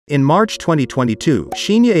In March 2022,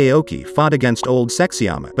 Shinya Aoki fought against old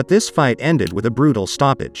Akiyama, but this fight ended with a brutal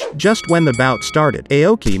stoppage. Just when the bout started,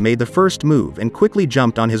 Aoki made the first move and quickly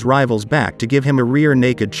jumped on his rival's back to give him a rear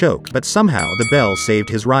naked choke, but somehow the bell saved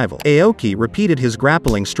his rival. Aoki repeated his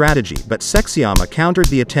grappling strategy, but Akiyama countered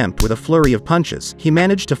the attempt with a flurry of punches. He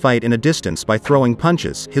managed to fight in a distance by throwing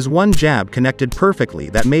punches. His one jab connected perfectly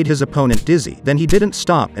that made his opponent dizzy. Then he didn't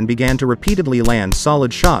stop and began to repeatedly land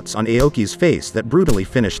solid shots on Aoki's face that brutally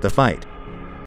finished the fight.